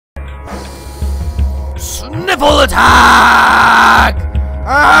Sniffle attack!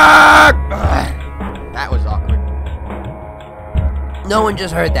 That was awkward. No one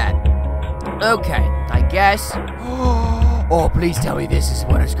just heard that. Okay, I guess. Oh, please tell me this is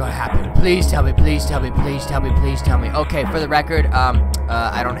what is going to happen. Please tell me, please tell me, please tell me, please tell me. Okay, for the record,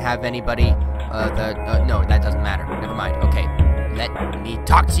 I don't have anybody, no, that doesn't matter. Never mind. Okay, let me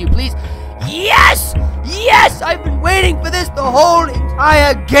talk to you, please. Yes! Yes! I've been waiting for this the whole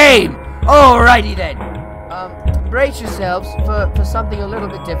entire game! Alrighty then. Brace yourselves for something a little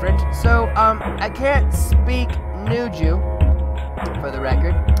bit different. So, I can't speak Nuju, for the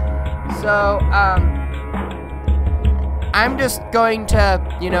record. So, I'm just going to,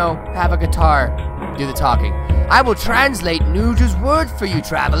 you know, have a guitar do the talking. I will translate Nuju's words for you,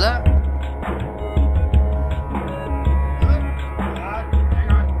 traveler.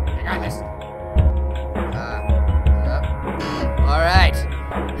 Hang on this. Alright,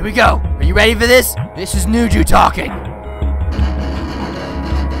 here we go. Are you ready for this? This is Nuju talking.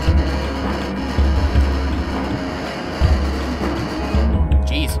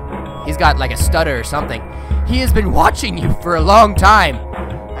 Jeez, he's got like a stutter or something. He has been watching you for a long time.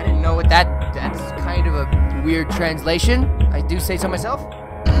 I didn't know what that's kind of a weird translation. I do say so myself.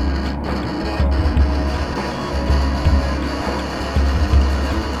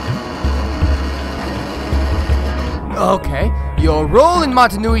 Okay, your role in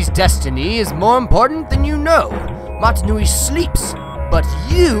Matanui's destiny is more important than you know. Matanui sleeps, but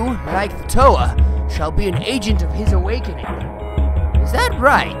you, like the Toa, shall be an agent of his awakening. Is that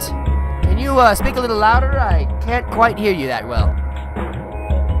right? Can you speak a little louder? I can't quite hear you that well.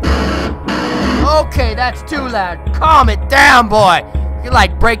 Okay, that's too loud. Calm it down, boy. You could,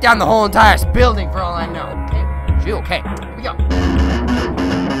 like, break down the whole entire building for all I know. Okay, okay, here we go.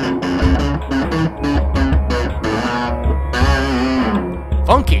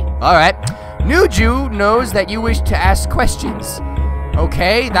 Funky. Alright. Nuju knows that you wish to ask questions.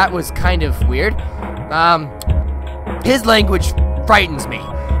 Okay, that was kind of weird. His language frightens me.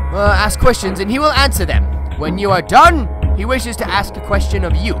 Ask questions and he will answer them. When you are done, he wishes to ask a question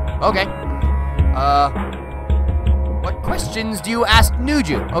of you. Okay. What questions do you ask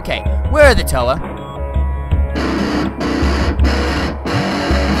Nuju? Okay, where are the Toa?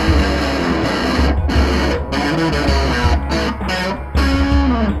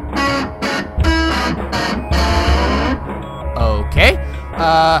 Okay.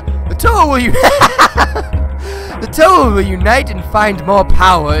 The Toa will the Toa will unite and find more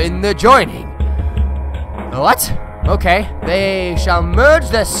power in the joining. What? Okay. They shall merge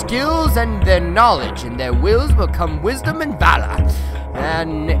their skills and their knowledge, and their wills will come wisdom and valor.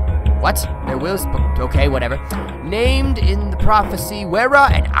 And what? Their wills? Okay, whatever. Named in the prophecy Wera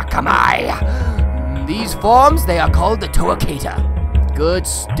and Akamai. These forms, they are called the Toakata. Good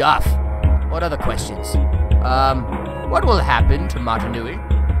stuff. What other questions? What will happen to Matanui?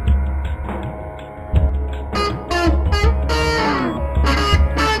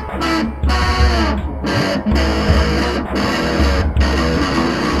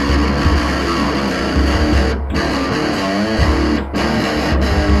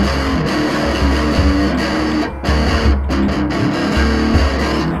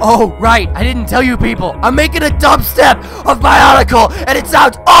 Oh, right, I didn't tell you people. I'm making a dubstep of my article, and it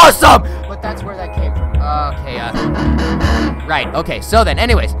sounds awesome! But that's where that came from. Okay, right, okay, so then,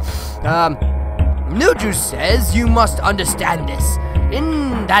 anyways. Nuju says you must understand this.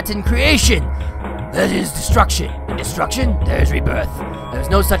 In creation, there is destruction. In destruction, there is rebirth. There's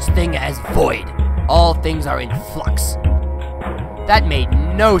no such thing as void. All things are in flux. That made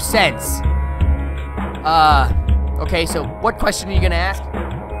no sense. Okay, so what question are you gonna ask?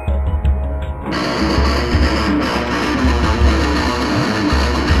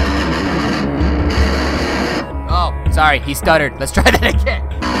 Oh, sorry, he stuttered. Let's try that again.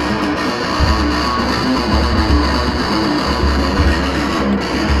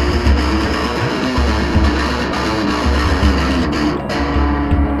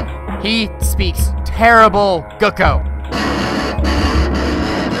 He speaks terrible Guko.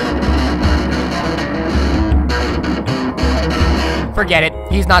 Forget it.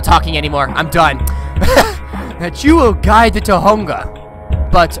 He's not talking anymore. I'm done. That you will guide the Tohonga,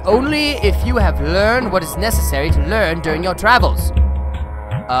 but only if you have learned what is necessary to learn during your travels.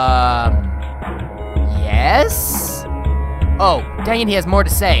 Yes? Oh, dang it, he has more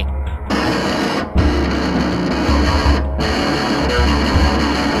to say.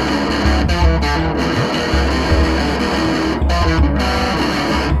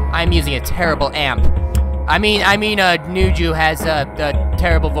 I'm using a terrible amp. I mean, Nuju has a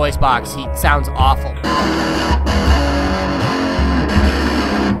terrible voice box. He sounds awful.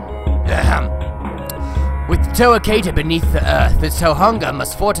 Toa cater beneath the earth, the Tohunga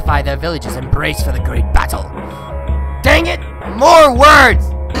must fortify their villages and brace for the great battle. Dang it! More words!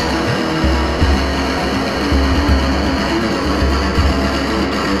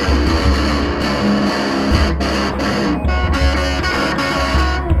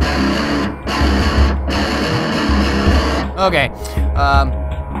 Okay,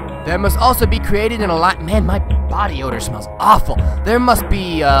 there must also be created an alliance. Man, my body odor smells awful. There must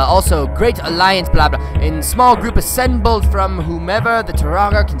be also great alliance, blah blah, in small group assembled from whomever the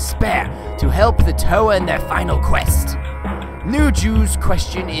Turaga can spare to help the Toa in their final quest. Nuju's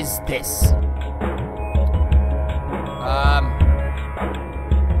question is this.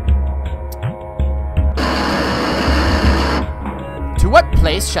 To what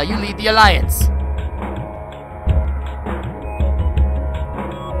place shall you lead the alliance?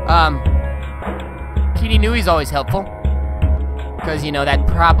 Kitty Nui's always helpful. Because, you know, that'd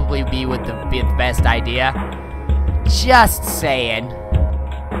probably be the best idea. Just saying.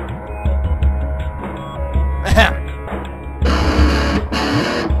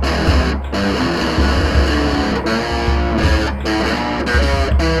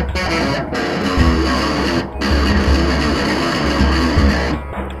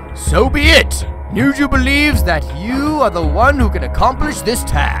 So be it! Nuju believes that you are the one who can accomplish this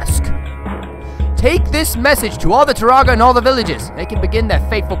task. Take this message to all the Turaga and all the villages. They can begin their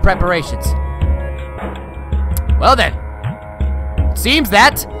fateful preparations. Well then, it seems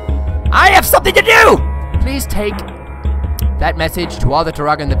that I have something to do! Please take that message to all the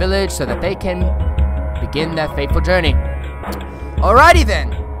Turaga in the village so that they can begin their fateful journey. Alrighty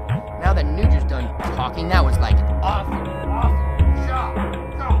then. Now that Nuju's done talking, that was like an awesome job.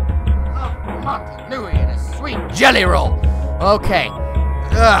 Monkey Nui and a sweet jelly roll. Okay.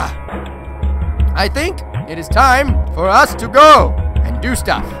 I think it is time for us to go and do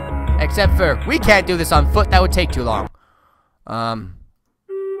stuff. Except for, we can't do this on foot. That would take too long.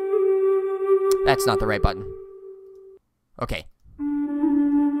 That's not the right button. Okay.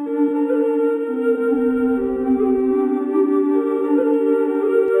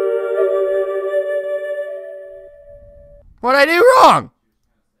 What'd I do wrong?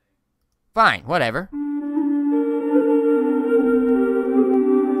 Fine, whatever.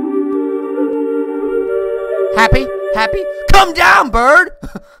 Happy? Happy? Come down, bird!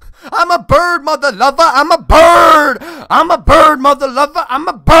 I'm a bird, mother lover! I'm a bird! I'm a bird, mother lover! I'm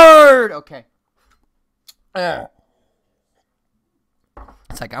a bird! Okay.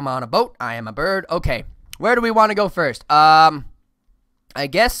 It's like I'm on a boat. I am a bird. Okay. Where do we want to go first? I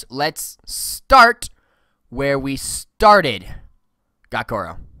guess let's start where we started.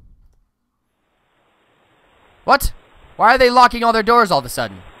 Gakoro. What? Why are they locking all their doors all of a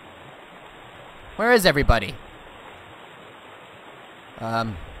sudden? Where is everybody?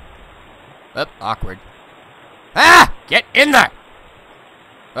 Oh, awkward. Ah! Get in there!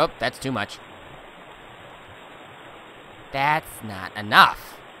 Oh, that's too much. That's not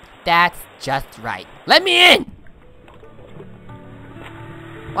enough. That's just right. Let me in!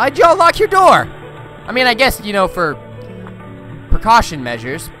 Why'd y'all lock your door? I mean, I guess, you know, for precaution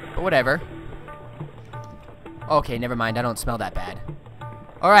measures, but whatever. Okay, never mind. I don't smell that bad.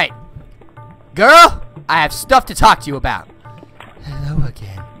 Alright. Girl, I have stuff to talk to you about. Hello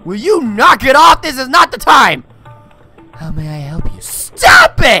again. Will you knock it off? This is not the time! How may I help you?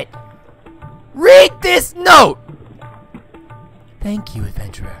 Stop it! Read this note! Thank you,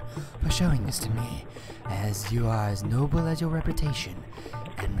 adventurer, for showing this to me, as you are as noble as your reputation,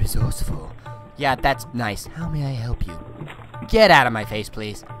 and resourceful. Yeah, that's nice. How may I help you? Get out of my face,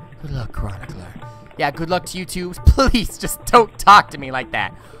 please. Good luck, chronicler. Yeah, good luck to you too. Please, just don't talk to me like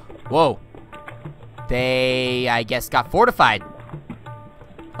that. Whoa. They, I guess, got fortified.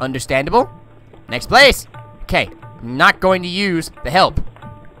 Understandable. Next place. Okay, I'm not going to use the help.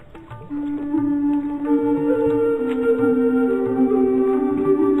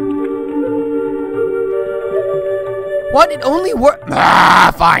 What? It only worked.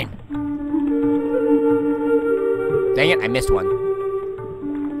 Ah, fine. Dang it, I missed one.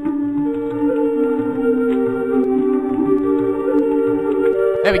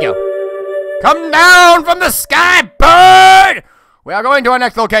 There we go. Come down from the sky, bird! We are going to our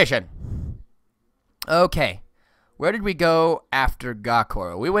next location. Okay. Where did we go after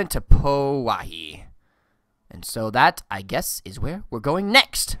Gakoro? We went to Powahi. And so that, I guess, is where we're going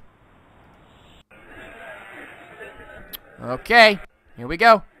next. Okay. Here we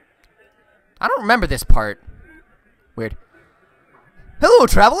go. I don't remember this part. Weird. Hello,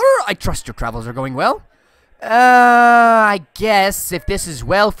 traveler. I trust your travels are going well. I guess, if this is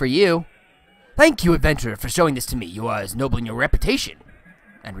well for you. Thank you, adventurer, for showing this to me. You are as noble in your reputation.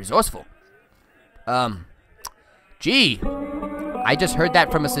 And resourceful. Gee, I just heard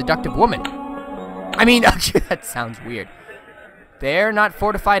that from a seductive woman. I mean, that sounds weird. They're not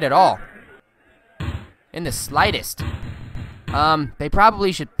fortified at all. In the slightest. They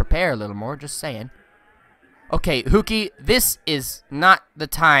probably should prepare a little more, just saying. Okay, Hookie, this is not the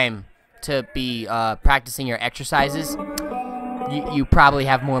time to be practicing your exercises. You probably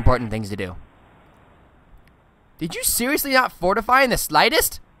have more important things to do. Did you seriously not fortify in the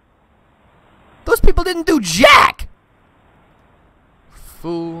slightest? Those people didn't do jack!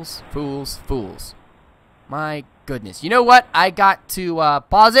 Fools, fools, fools. My goodness. You know what? I got to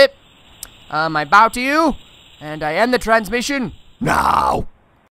pause it. I bow to you, and I end the transmission now.